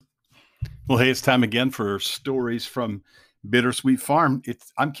Well, hey, it's time again for stories from Bittersweet Farm.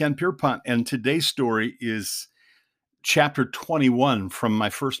 I'm Ken Pierpont, and today's story is chapter 21 from my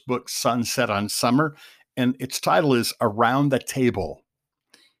first book, Sunset on Summer, and its title is Around the Table.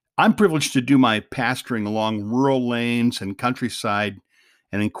 I'm privileged to do my pastoring along rural lanes and countryside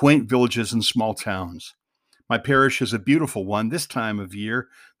and in quaint villages and small towns. My parish is a beautiful one this time of year.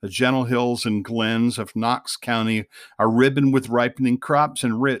 The gentle hills and glens of Knox County are ribboned with ripening crops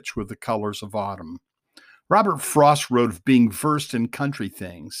and rich with the colors of autumn. Robert Frost wrote of being versed in country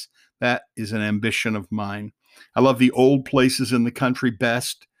things. That is an ambition of mine. I love the old places in the country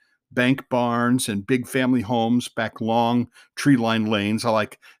best, bank barns and big family homes back long tree-lined lanes. I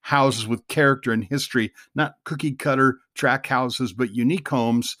like houses with character and history, not cookie-cutter track houses, but unique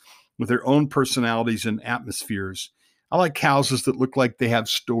homes with their own personalities and atmospheres. I like houses that look like they have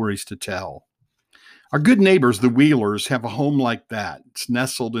stories to tell. Our good neighbors, the Wheelers, have a home like that. It's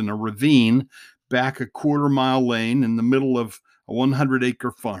nestled in a ravine back a quarter-mile lane in the middle of a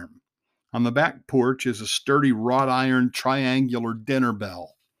 100-acre farm. On the back porch is a sturdy wrought iron triangular dinner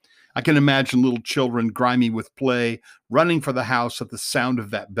bell. I can imagine little children, grimy with play, running for the house at the sound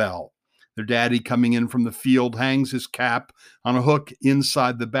of that bell. Their daddy, coming in from the field, hangs his cap on a hook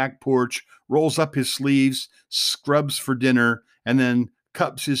inside the back porch, rolls up his sleeves, scrubs for dinner, and then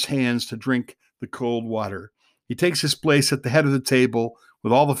cups his hands to drink the cold water. He takes his place at the head of the table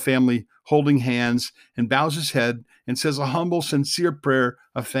with all the family holding hands and bows his head and says a humble, sincere prayer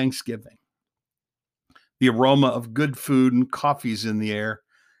of thanksgiving. The aroma of good food and coffee is in the air,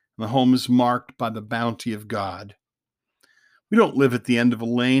 and the home is marked by the bounty of God. We don't live at the end of a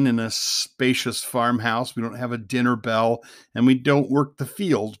lane in a spacious farmhouse. We don't have a dinner bell, and we don't work the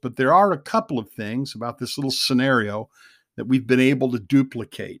fields. But there are a couple of things about this little scenario that we've been able to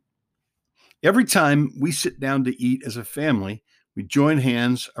duplicate. Every time we sit down to eat as a family, we join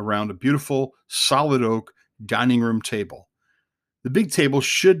hands around a beautiful solid oak dining room table. The big table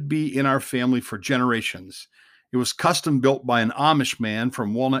should be in our family for generations. It was custom built by an Amish man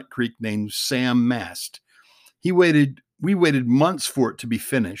from Walnut Creek named Sam Mast. We waited months for it to be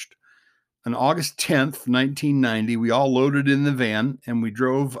finished. On August 10th, 1990, we all loaded in the van and we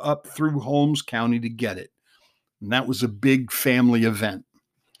drove up through Holmes County to get it. And that was a big family event.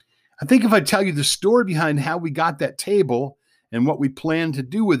 I think if I tell you the story behind how we got that table and what we plan to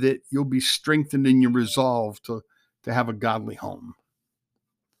do with it, you'll be strengthened in your resolve to have a godly home.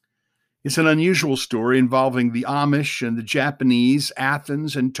 It's an unusual story involving the Amish and the Japanese,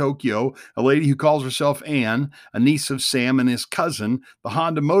 Athens and Tokyo, a lady who calls herself Anne, a niece of Sam and his cousin, the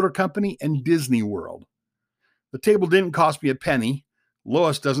Honda Motor Company, and Disney World. The table didn't cost me a penny.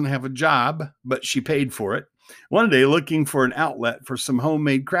 Lois doesn't have a job, but she paid for it. One day, looking for an outlet for some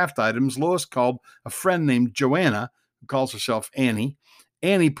homemade craft items, Lois called a friend named Joanna, who calls herself Annie.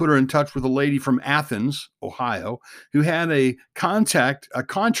 Annie put her in touch with a lady from Athens, Ohio, who had a contract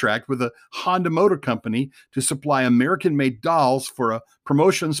with a Honda Motor Company to supply American-made dolls for a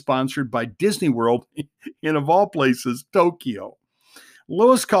promotion sponsored by Disney World in, of all places, Tokyo.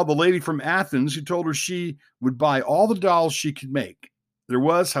 Lois called the lady from Athens, who told her she would buy all the dolls she could make. There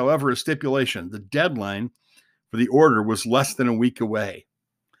was, however, a stipulation. The deadline for the order was less than a week away.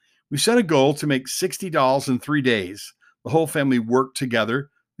 We set a goal to make 60 dolls in 3 days. The whole family worked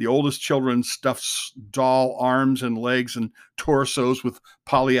together. The oldest children stuffed doll arms and legs and torsos with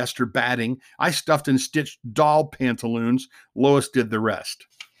polyester batting. I stuffed and stitched doll pantaloons. Lois did the rest.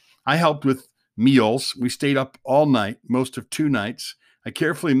 I helped with meals. We stayed up all night, most of 2 nights. I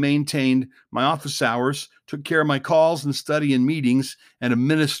carefully maintained my office hours, took care of my calls and study and meetings and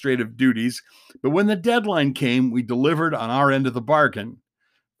administrative duties. But when the deadline came, we delivered on our end of the bargain.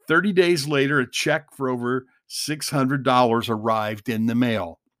 30 days later, a check for over $600 arrived in the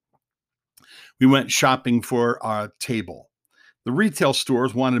mail. We went shopping for our table. The retail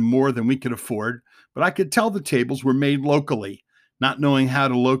stores wanted more than we could afford, but I could tell the tables were made locally. Not knowing how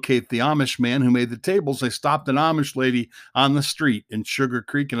to locate the Amish man who made the tables, I stopped an Amish lady on the street in Sugar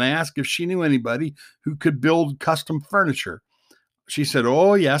Creek and I asked if she knew anybody who could build custom furniture. She said,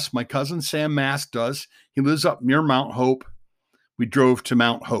 "Oh, yes, my cousin Sam Mast does. He lives up near Mount Hope." We drove to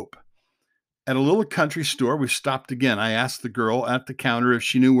Mount Hope. At a little country store, we stopped again. I asked the girl at the counter if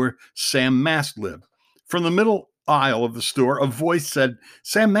she knew where Sam Mast lived. From the middle aisle of the store, a voice said,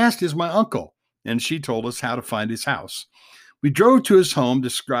 "Sam Mast is my uncle," and she told us how to find his house. We drove to his home,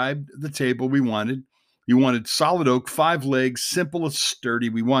 described the table we wanted. We wanted solid oak, 5 legs, simple and sturdy.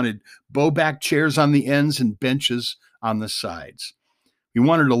 We wanted bow-back chairs on the ends and benches on the sides. We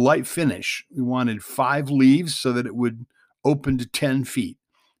wanted a light finish. We wanted 5 leaves so that it would open to 10 feet.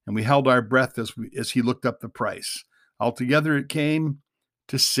 And we held our breath as he looked up the price. Altogether, it came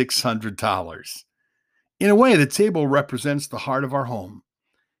to $600. In a way, the table represents the heart of our home.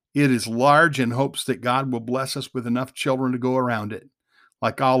 It is large in hopes that God will bless us with enough children to go around it,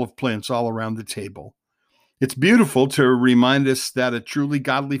 like olive plants all around the table. It's beautiful to remind us that a truly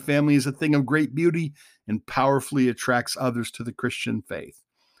godly family is a thing of great beauty and powerfully attracts others to the Christian faith.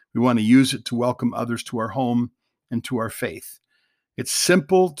 We want to use it to welcome others to our home and to our faith. It's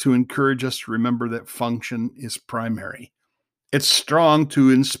simple to encourage us to remember that function is primary. It's strong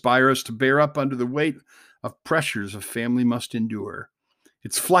to inspire us to bear up under the weight of pressures a family must endure.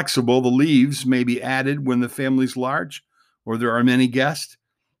 It's flexible. The leaves may be added when the family's large or there are many guests,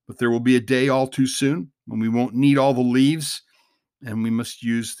 but there will be a day all too soon when we won't need all the leaves, and we must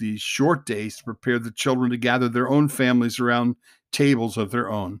use these short days to prepare the children to gather their own families around tables of their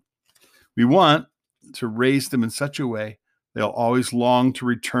own. We want to raise them in such a way they'll always long to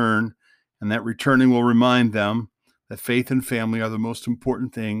return, and that returning will remind them that faith and family are the most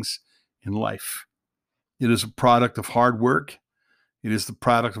important things in life. It is a product of hard work. It is the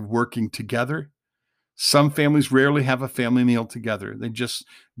product of working together. Some families rarely have a family meal together. They just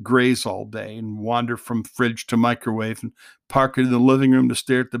graze all day and wander from fridge to microwave and park it in the living room to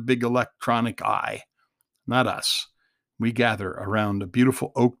stare at the big electronic eye. Not us. We gather around a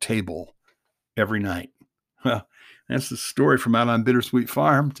beautiful oak table every night. Well, that's the story from out on Bittersweet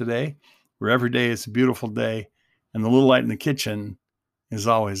Farm today, where every day is a beautiful day and the little light in the kitchen is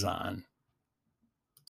always on.